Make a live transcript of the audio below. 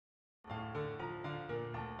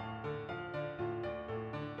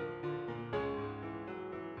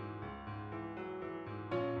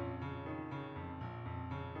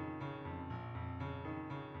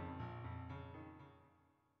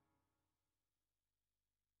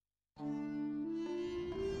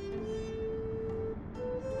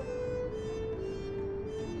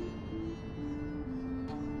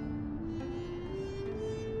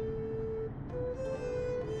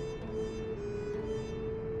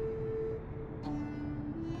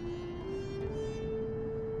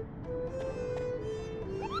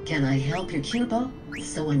Can I help you, Cubo? It's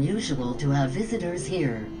so unusual to have visitors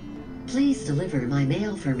here. Please deliver my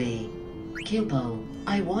mail for me. Cubo,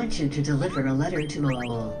 I want you to deliver a letter to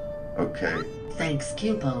Moel. Okay. Thanks,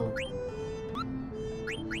 Cubo.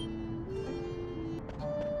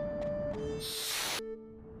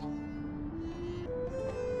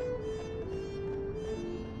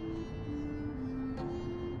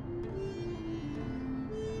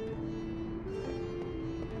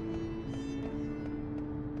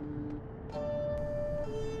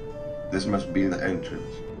 This must be the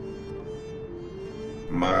entrance.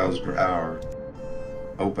 Miles per hour.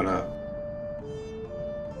 Open up.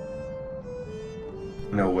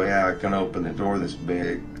 No way I can open the door this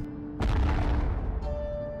big.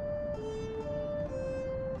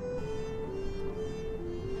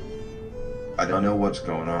 I don't know what's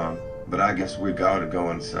going on, but I guess we gotta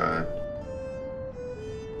go inside.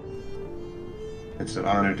 It's an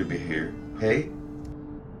honor to be here. Hey?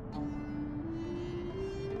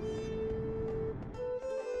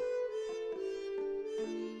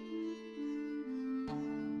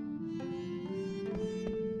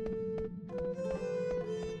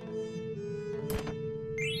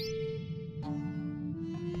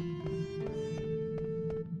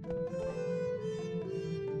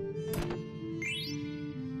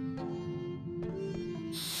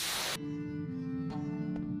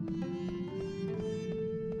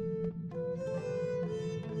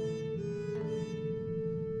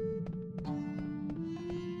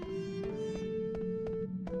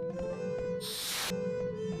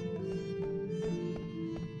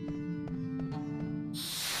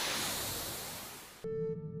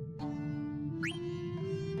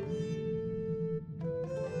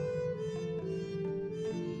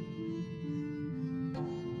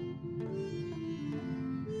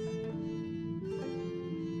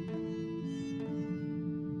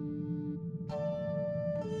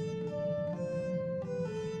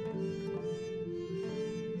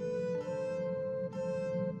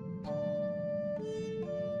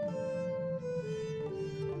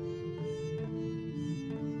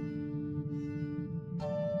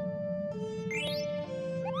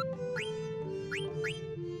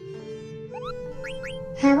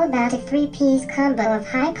 How about a 3-piece combo of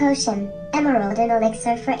high potion, emerald and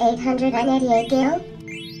elixir for 888 gil?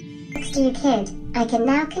 Thanks to you, kid. I can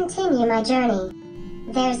now continue my journey.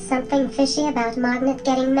 There's something fishy about Magnet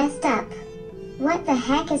getting messed up. What the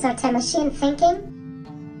heck is Artemishian thinking?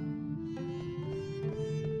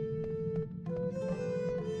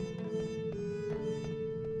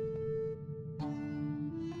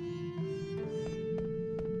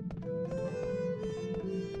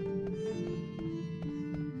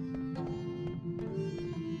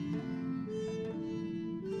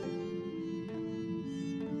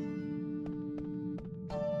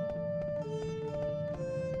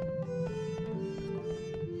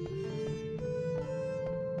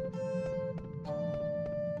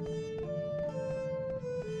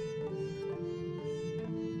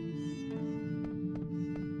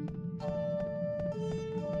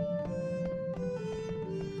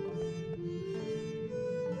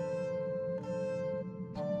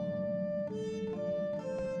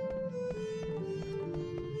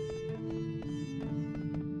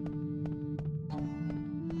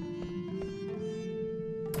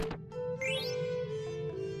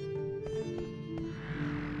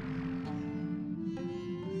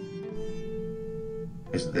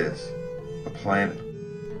 Is this a planet?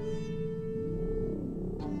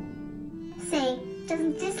 Say,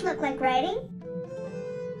 doesn't this look like writing?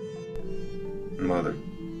 Mother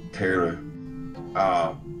Terra.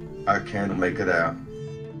 Ah, I can't make it out.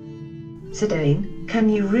 Sedaine, can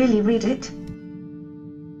you really read it?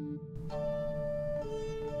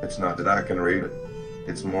 It's not that I can read it.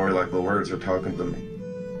 It's more like the words are talking to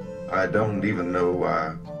me. I don't even know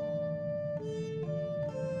why.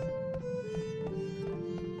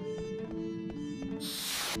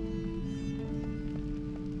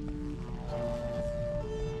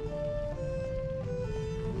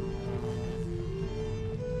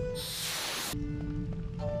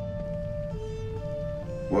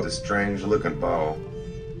 What a strange looking ball.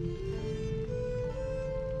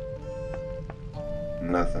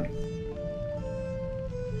 Nothing.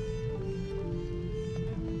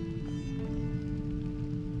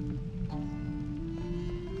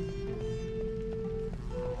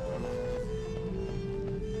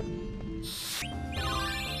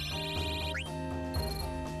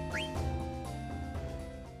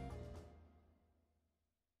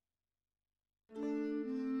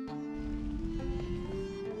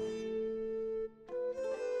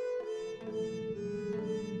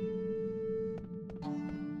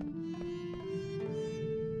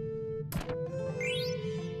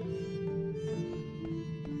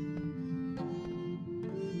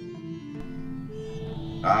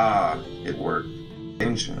 Ah, it worked.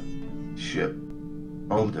 Ancient ship,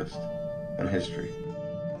 oldest in history.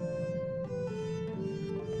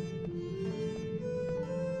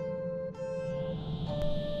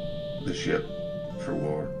 The ship for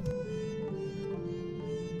war.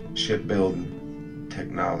 Shipbuilding,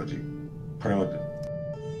 technology, primitive.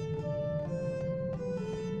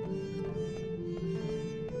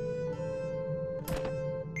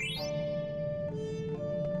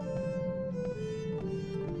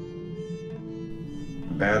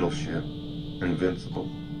 Battleship, invincible.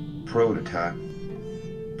 Prototype,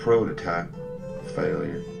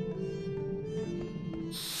 failure.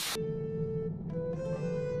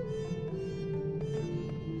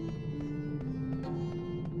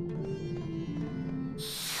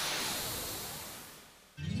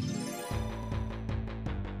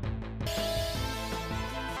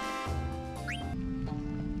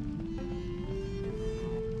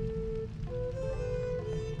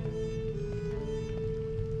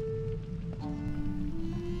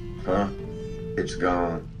 Huh? It's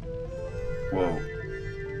gone. Whoa.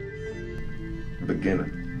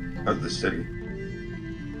 Beginning of the city.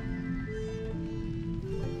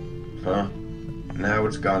 Huh? Now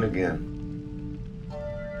it's gone again.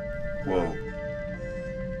 Whoa.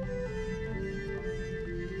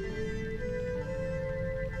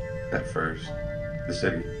 At first, the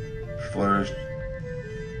city flourished.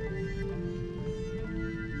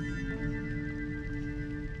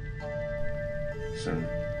 Soon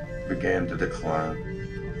began to decline.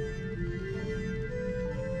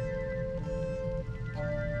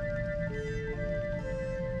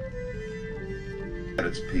 At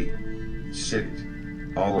its peak, cities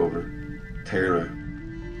all over Terra.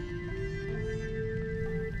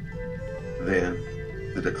 Then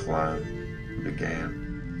the decline began.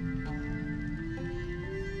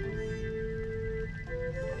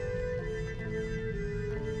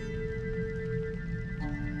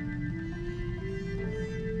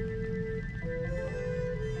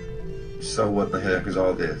 So what the heck is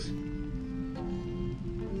all this?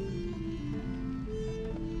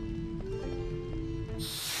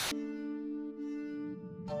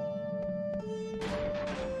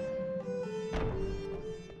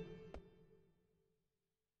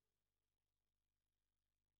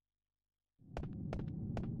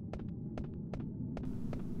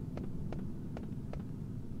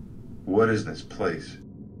 What is this place?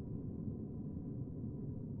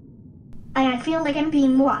 I feel like I'm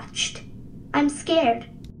being watched. I'm scared.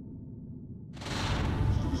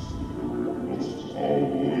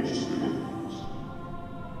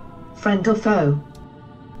 Friend or foe?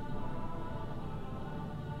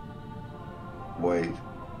 Wait,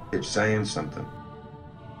 it's saying something.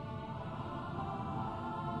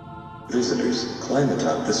 Visitors, climb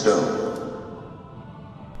atop the stone.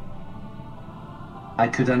 I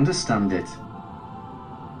could understand it.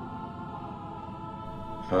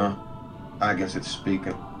 Huh? I guess it's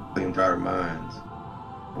speaking the entire minds.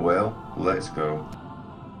 Well, let's go.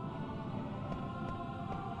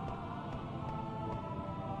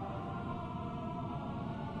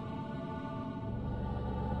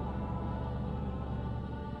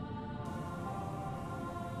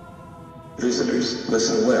 Visitors,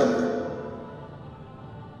 listen well.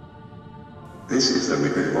 This is the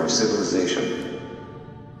record of our civilization.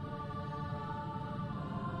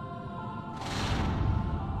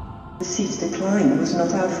 The sea's decline was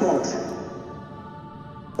not our fault.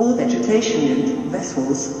 All vegetation and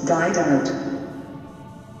vessels died out.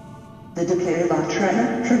 The decay of our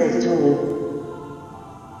treasure prevented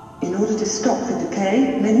all. In order to stop the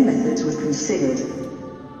decay, many methods were considered.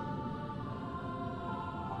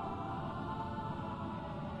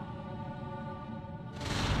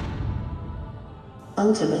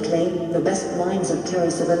 Ultimately, the best minds of Terra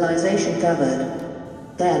civilization gathered.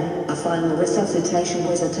 Then, a final resuscitation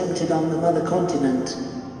was attempted on the mother continent.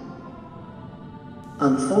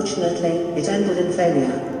 Unfortunately, it ended in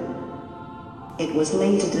failure. It was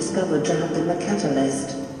later discovered to have been the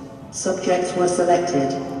catalyst. Subjects were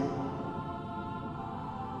selected.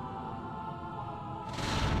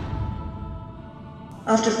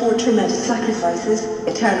 After 4 tremendous sacrifices,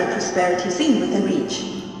 eternal prosperity seemed within reach.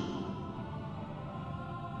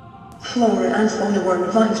 Flora and fauna were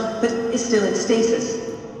revived, but is still in stasis.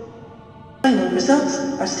 Final results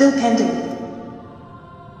are still pending.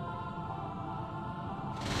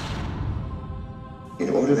 In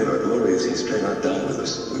order that our glorious history not die with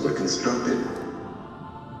us, we were constructed.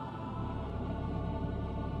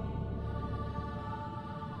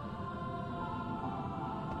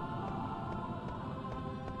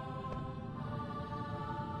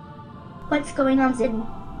 What's going on, Zin?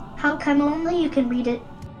 How come only you can read it?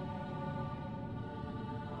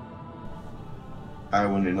 I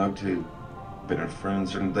wouldn't know too, but our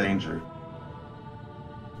friends are in danger.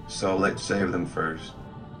 So let's save them first.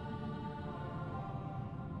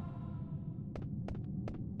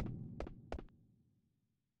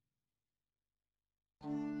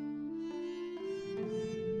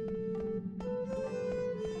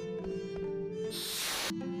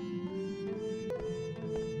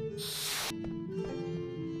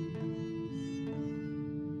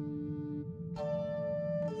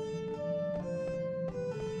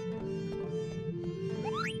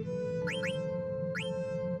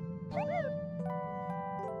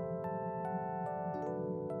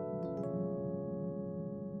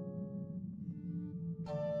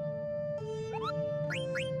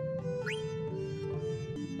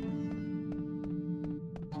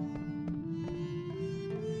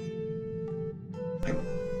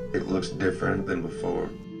 It looks different than before.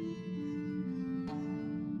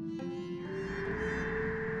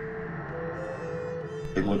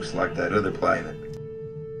 It looks like that other planet.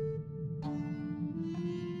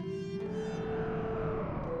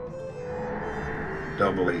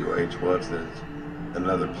 WH, what's this?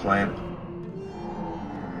 Another planet?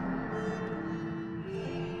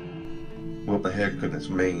 What the heck could this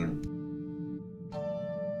mean?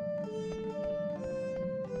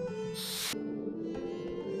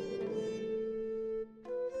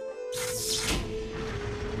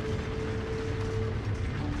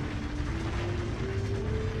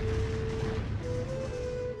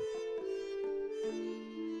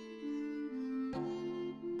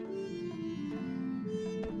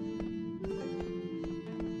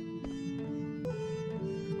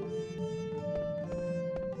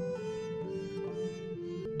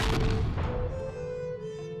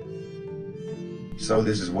 So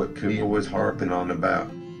this is what Kuya was harping on about.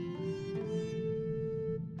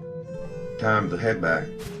 Time to head back.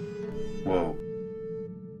 Whoa.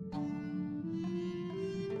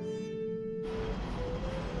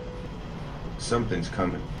 Something's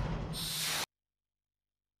coming.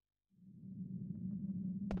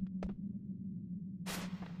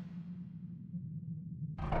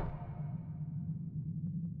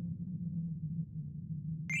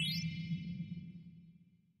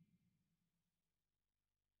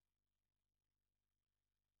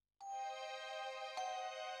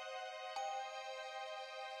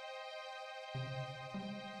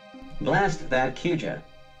 Blast that Kuja.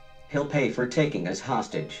 He'll pay for taking us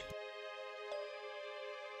hostage.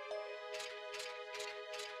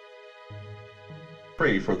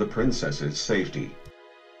 Pray for the princess's safety.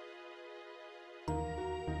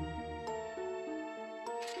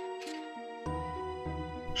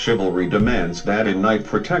 Chivalry demands that a knight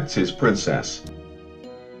protects his princess.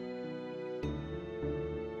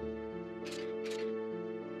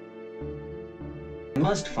 I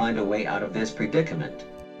must find a way out of this predicament.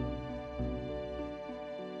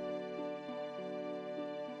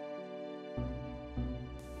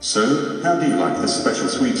 So, how do you like the special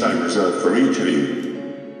sweets I reserved for each of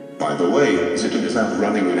you? By the way, Zidane is out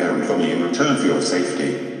running an errand for me in return for your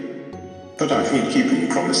safety. But I hate keeping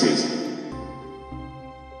promises.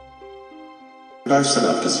 But I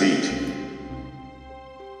still have to see it.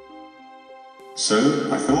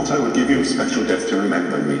 So, I thought I would give you a special death to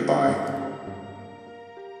remember me by.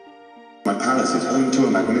 My palace is home to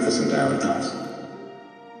a magnificent hourglass.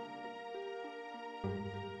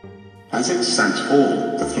 As it stands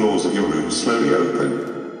tall, the floors of your room slowly open.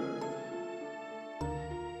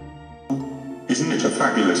 Isn't it a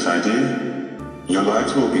fabulous idea? Your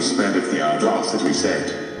lives will be spared if the hourglass is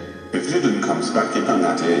reset. If Zidane comes back in, and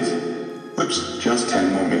that is. Whoops, just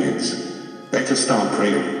 10 more minutes. Better start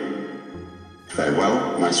praying.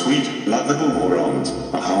 Farewell, my sweet, lovable morons.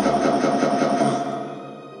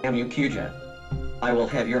 Damn you, Kuja. I will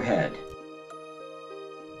have your head.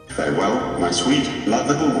 Farewell, my sweet,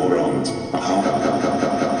 lovable morons.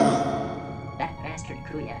 That bastard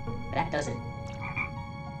Kuya. That does it.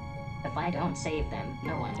 If I don't save them,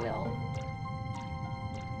 no one will.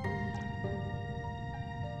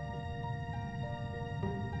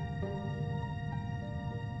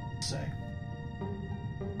 Say.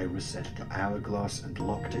 I reset the hourglass and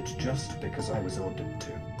locked it just because I was ordered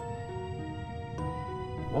to.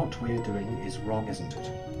 What we're doing is wrong, isn't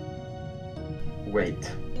it?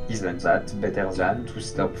 Wait, isn't that better than to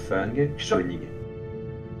stop Fung joining?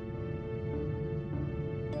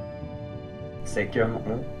 C'est comme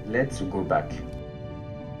on, let's go back.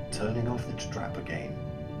 Turning off the trap again.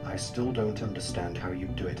 I still don't understand how you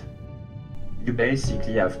do it. You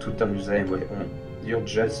basically have to turn them on. You're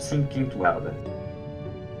just thinking too hard.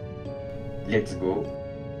 Let's go.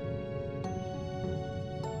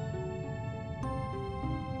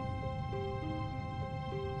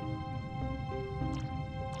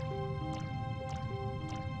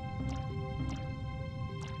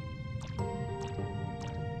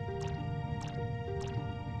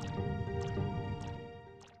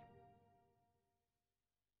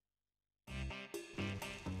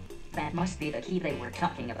 That must be the key they were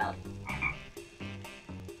talking about.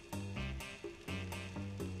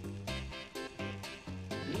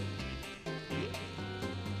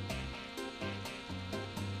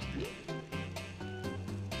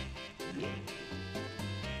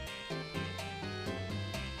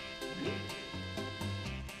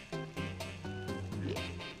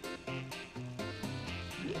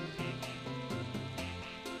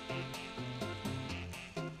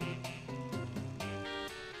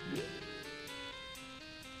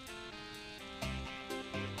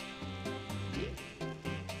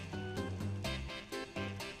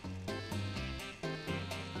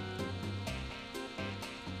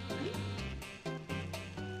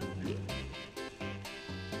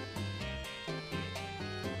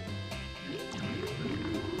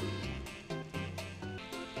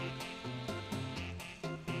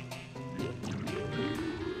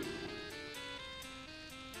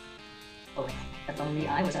 Oh, if only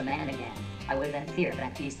I was a man again, I wouldn't fear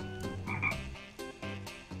that beast.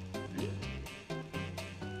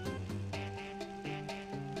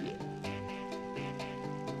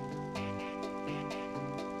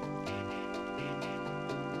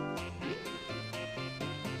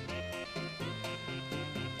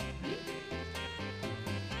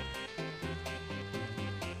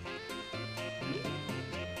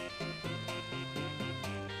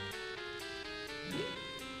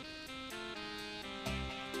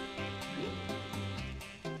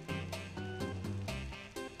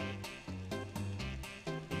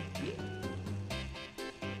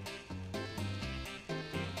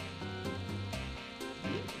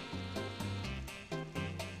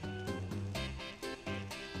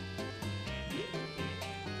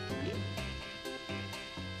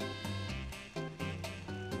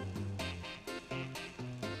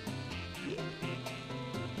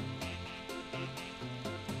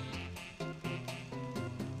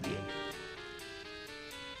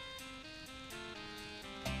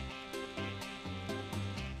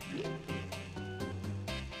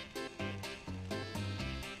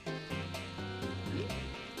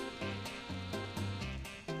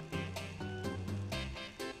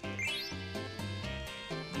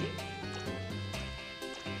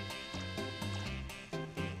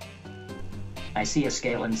 I see a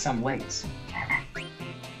scale in some ways.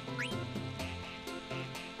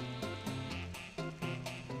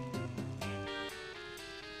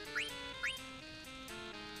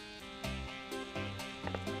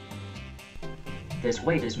 This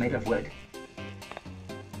weight is made of wood.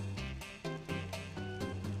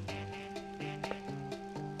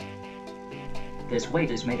 This weight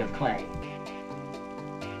is made of clay.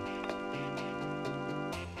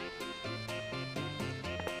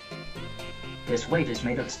 This weight is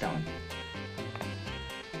made of stone.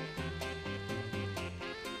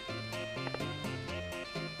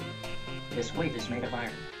 This weight is made of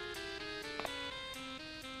iron.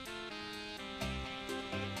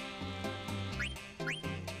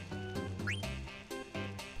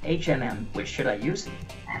 Which should I use?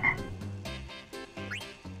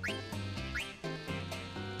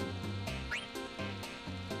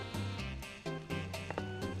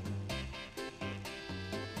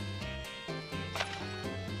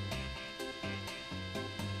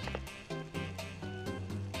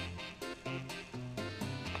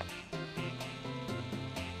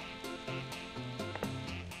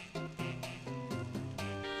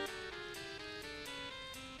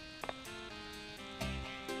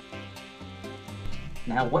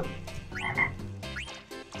 Now what?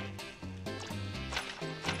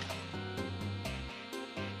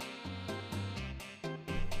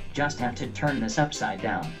 Just have to turn this upside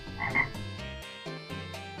down.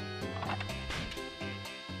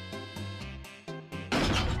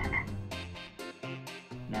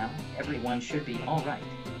 Now, everyone should be all right.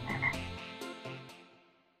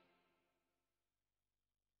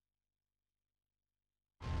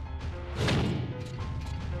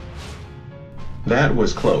 That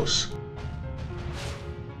was close.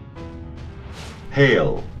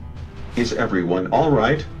 Hail. Is everyone all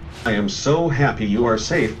right? I am so happy you are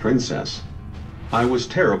safe, Princess. I was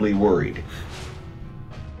terribly worried.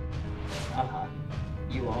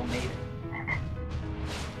 You all made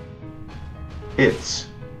it.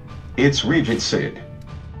 It's Regent Sid.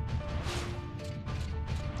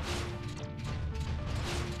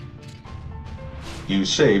 You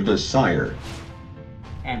saved us, sire.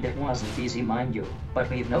 And it wasn't easy, mind you, but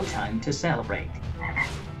we've no time to celebrate.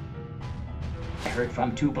 I heard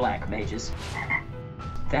from 2 black mages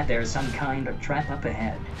that there's some kind of trap up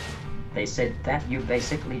ahead. They said that you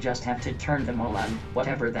basically just have to turn them all on,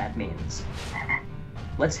 whatever that means.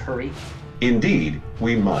 Let's hurry. Indeed,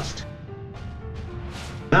 we must.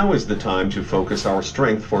 Now is the time to focus our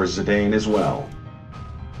strength for Zidane as well.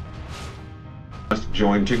 Must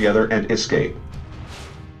join together and escape.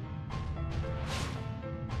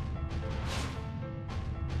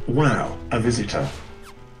 Wow, a visitor.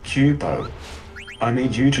 Cupo. I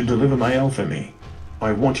need you to deliver mail for me.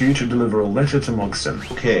 I want you to deliver a letter to Mogson.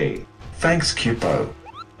 Okay. Thanks, Cupo.